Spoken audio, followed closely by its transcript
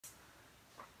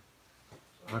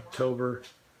October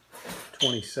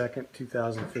 22nd,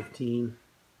 2015,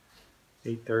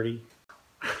 8:30.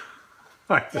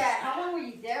 Dad, how long were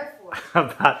you there for?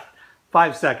 About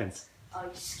 5 seconds. Oh, you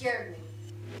scared me.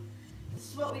 This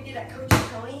is what we did at Coach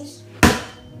Tony's.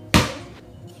 It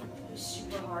was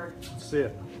super hard. See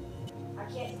it. I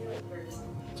can't do it very well.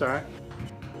 It's all right.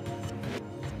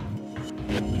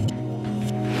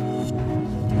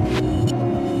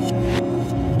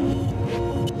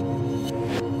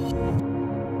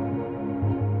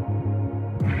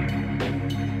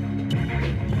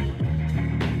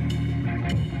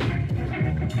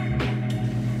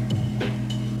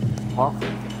 Huh?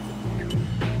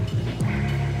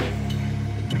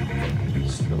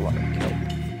 Still a lot of kelp.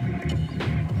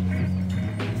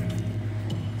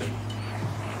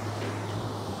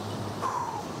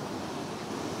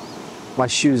 My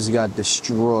shoes got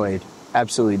destroyed,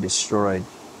 absolutely destroyed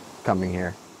coming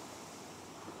here.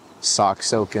 Socks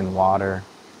soaked in water,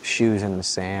 shoes in the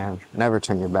sand. Never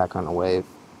turn your back on a wave.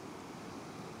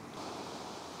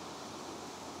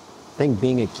 I think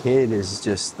being a kid is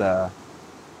just the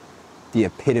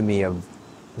epitome of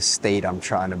the state I'm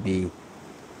trying to be.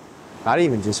 Not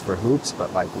even just for hoops,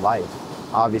 but like life.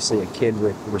 Obviously a kid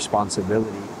with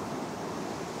responsibility,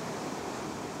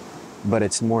 but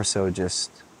it's more so just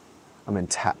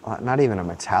not even a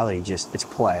mentality, just it's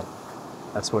play.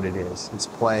 That's what it is. It's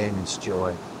play and it's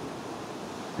joy.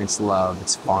 It's love,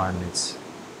 it's fun, it's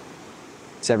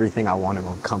everything I want to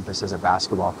encompass as a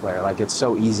basketball player. Like it's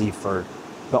so easy for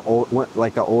the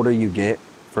older you get,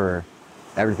 for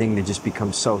everything to just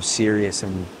become so serious,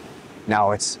 and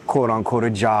now it's quote unquote a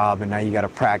job, and now you got to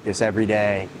practice every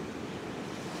day.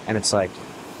 And it's like,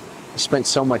 I spent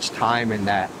so much time in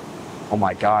that, oh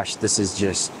my gosh, this is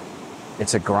just,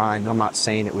 it's a grind. I'm not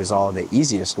saying it was all the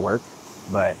easiest work,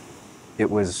 but it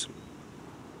was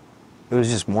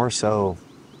just more so,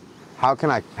 how can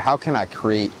I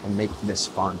create and make this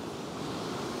fun?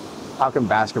 How can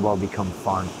basketball become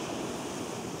fun?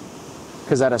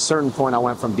 Because at a certain point I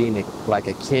went from being like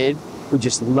a kid who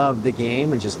just loved the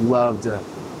game and just loved to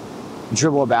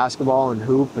dribble a basketball and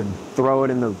hoop and throw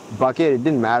it in the bucket. It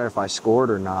didn't matter if I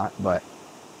scored or not, but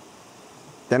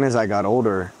then as I got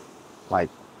older, like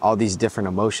all these different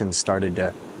emotions started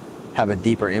to have a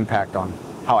deeper impact on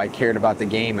how I cared about the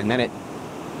game. And then it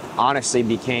honestly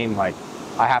became like,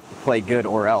 I have to play good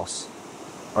or else,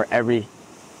 or every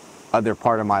other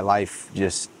part of my life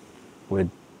just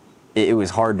it was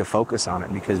hard to focus on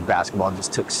it because basketball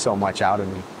just took so much out of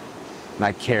me. And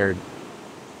I cared,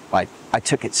 like I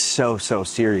took it so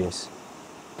serious.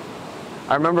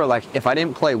 I remember like if I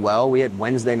didn't play well, we had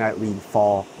Wednesday night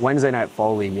fall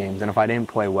league games. And if I didn't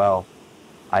play well,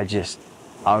 I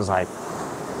was like,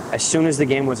 as soon as the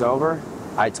game was over,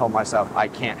 I told myself I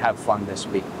can't have fun this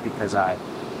week because I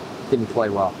didn't play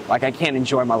well. Like I can't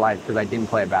enjoy my life because I didn't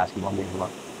play a basketball game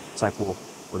well. It's like, well,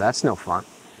 that's no fun.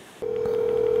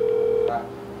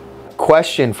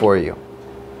 Question for you.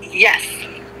 Yes.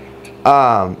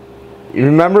 You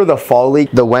remember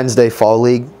the Wednesday fall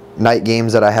league night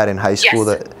games that I had in high school?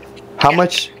 Yes.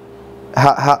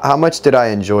 How much did I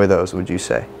enjoy those, would you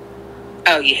say?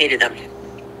 Oh, you hated them.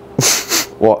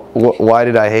 Why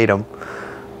did I hate them?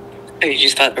 Oh, you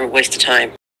just thought they were a waste of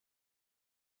time.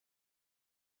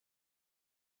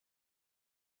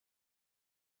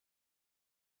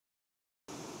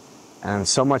 And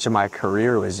so much of my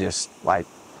career was just like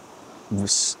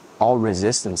all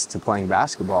resistance to playing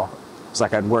basketball. It was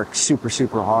like I'd work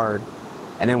super hard,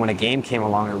 and then when a game came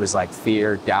along, it was like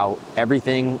fear, doubt,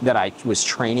 everything that I was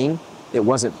training. I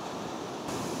wasn't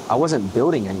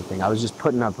building anything. I was just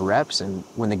putting up reps, and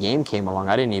when the game came along,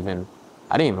 I didn't even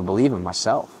believe in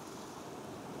myself.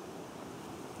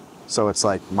 So it's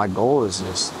like my goal is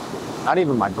just not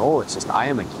even my goal. It's just I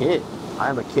am a kid. I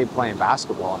am a kid playing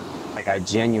basketball. Like I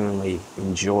genuinely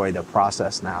enjoy the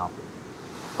process now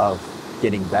of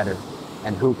getting better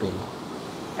and hooping.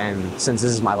 And since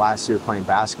this is my last year playing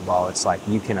basketball, it's like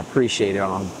you can appreciate it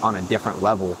on a different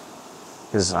level.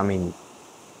 Because I mean,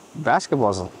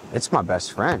 basketball it's my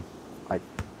best friend. Like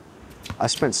I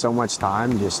spent so much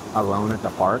time just alone at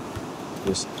the park,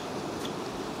 just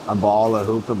a ball, a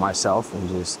hoop, and myself, and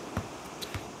just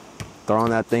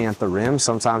throwing that thing at the rim.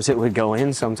 Sometimes it would go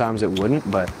in, sometimes it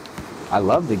wouldn't, but I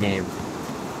love the game.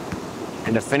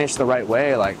 And to finish the right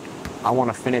way, like I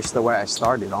want to finish the way I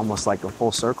started, almost like a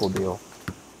full circle deal.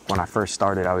 When I first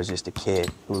started, I was just a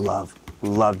kid who loved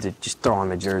to just throw on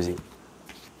the jersey.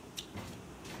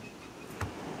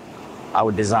 I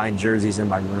would design jerseys in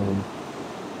my room.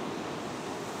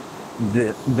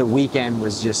 The weekend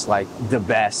was just like the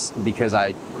best because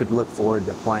I could look forward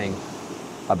to playing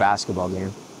a basketball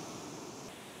game.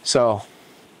 So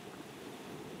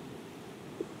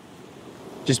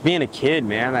just being a kid,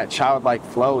 man. That childlike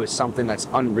flow is something that's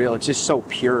unreal. It's just so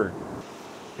pure.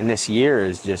 And this year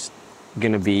is just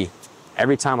gonna be,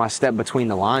 every time I step between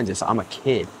the lines, I'm a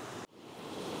kid.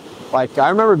 Like, I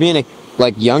remember being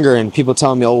younger and people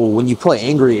telling me, oh, when you play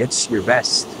angry, it's your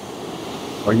best.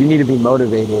 Or you need to be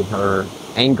motivated or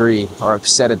angry or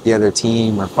upset at the other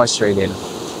team or frustrated.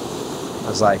 I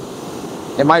was like,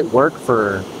 it might work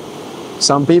for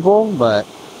some people, but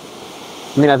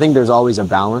I mean, I think there's always a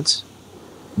balance.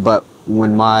 But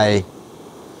when my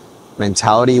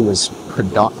mentality was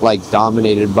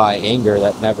dominated by anger,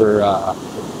 that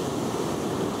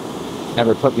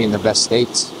never put me in the best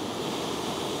states.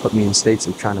 Put me in states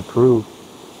of trying to prove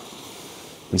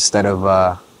instead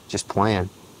of just playing.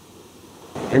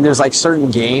 And there's like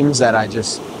certain games that I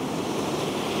just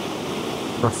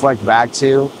reflect back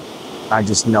to. I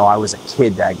just know I was a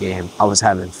kid that game. I was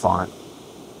having fun.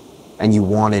 And you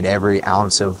wanted every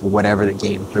ounce of whatever the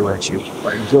game threw at you.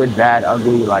 Like good, bad,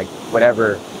 ugly, like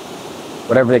whatever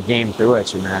the game threw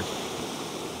at you, man.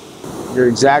 You're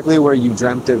exactly where you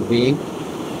dreamt of being.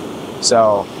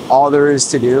 So all there is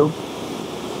to do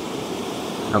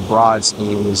in a broad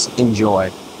scheme is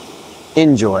enjoy.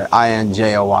 Enjoy,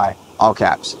 INJOY, all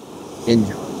caps.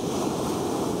 Enjoy.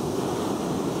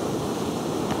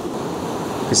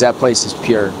 Because that place is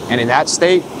pure. And in that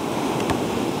state,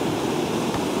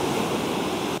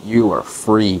 you are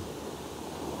free.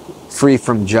 Free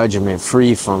from judgment,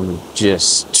 free from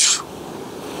just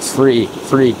free.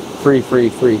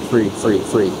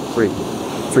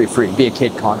 Be a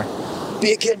kid, Connor.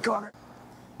 Be a kid, Connor.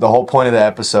 The whole point of the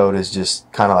episode is just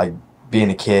kind of like being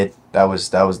a kid. That was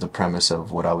the premise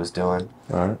of what I was doing.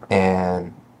 All right.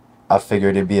 And I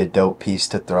figured it'd be a dope piece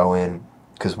to throw in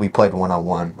because we played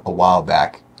one-on-one a while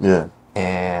back. Yeah.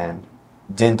 And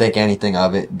didn't think anything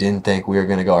of it. Didn't think we were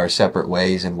going to go our separate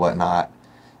ways and whatnot.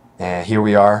 And here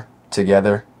we are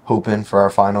together hooping for our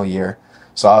final year.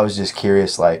 So I was just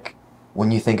curious, like,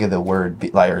 when you think of the word,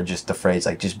 or just the phrase,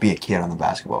 like, just be a kid on the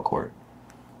basketball court,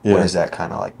 Yeah. what does that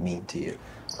kind of, like, mean to you?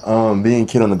 Being a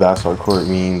kid on the basketball court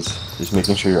means just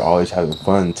making sure you're always having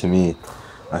fun. To me,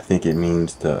 I think it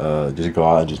means to just go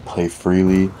out and just play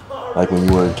freely, like when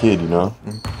you were a kid, you know?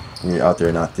 When you're out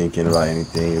there not thinking about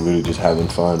anything, you're literally just having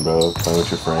fun, bro. Playing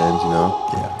with your friends, you know?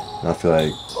 Yeah. And I feel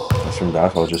like that's from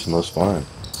basketball just the most fun.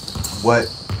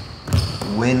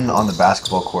 When on the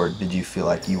basketball court did you feel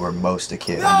like you were most a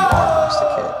kid and you are most a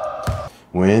kid?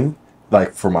 When?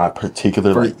 Like for my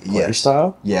particular play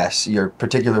style? Yes, your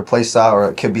particular play style, or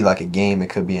it could be like a game, it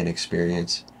could be an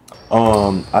experience.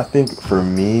 I think for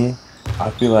me, I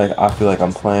feel like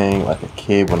I'm playing like a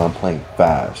kid when I'm playing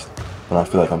fast. When I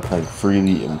feel like I'm playing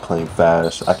freely and playing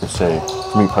fast, I could say,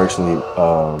 for me personally,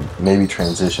 maybe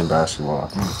transition basketball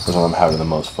is when I'm having the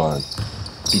most fun.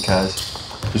 Because?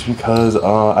 Just because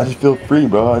I just feel free,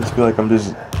 bro. I just feel like I'm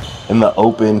just in the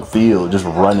open field, just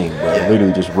running, bro. Yeah.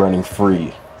 Literally just running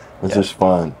free. It's just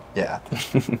fun. Yeah.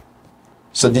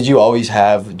 So did you always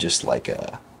have just like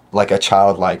a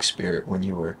childlike spirit when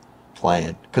you were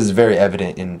playing? Because it's very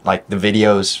evident in like the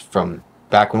videos from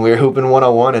back when we were hooping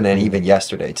 101 and then even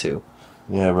yesterday too.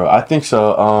 Yeah, bro. I think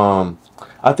so.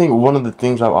 I think one of the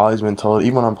things I've always been told,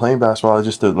 even when I'm playing basketball, is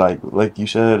just to like you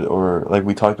said, or like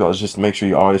we talked about, is just to make sure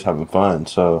you're always having fun.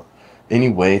 So any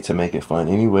way to make it fun,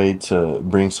 any way to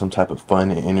bring some type of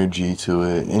fun and energy to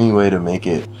it, any way to make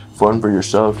it fun for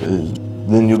yourself,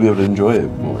 then you'll be able to enjoy it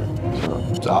more.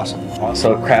 So It's awesome.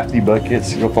 also Crafty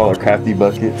Buckets, go follow Crafty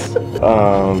Buckets.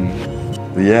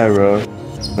 But yeah, bro,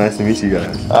 nice to meet you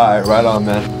guys. All right, right on,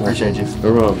 man. Appreciate you.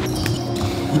 No problem.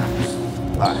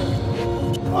 Bye.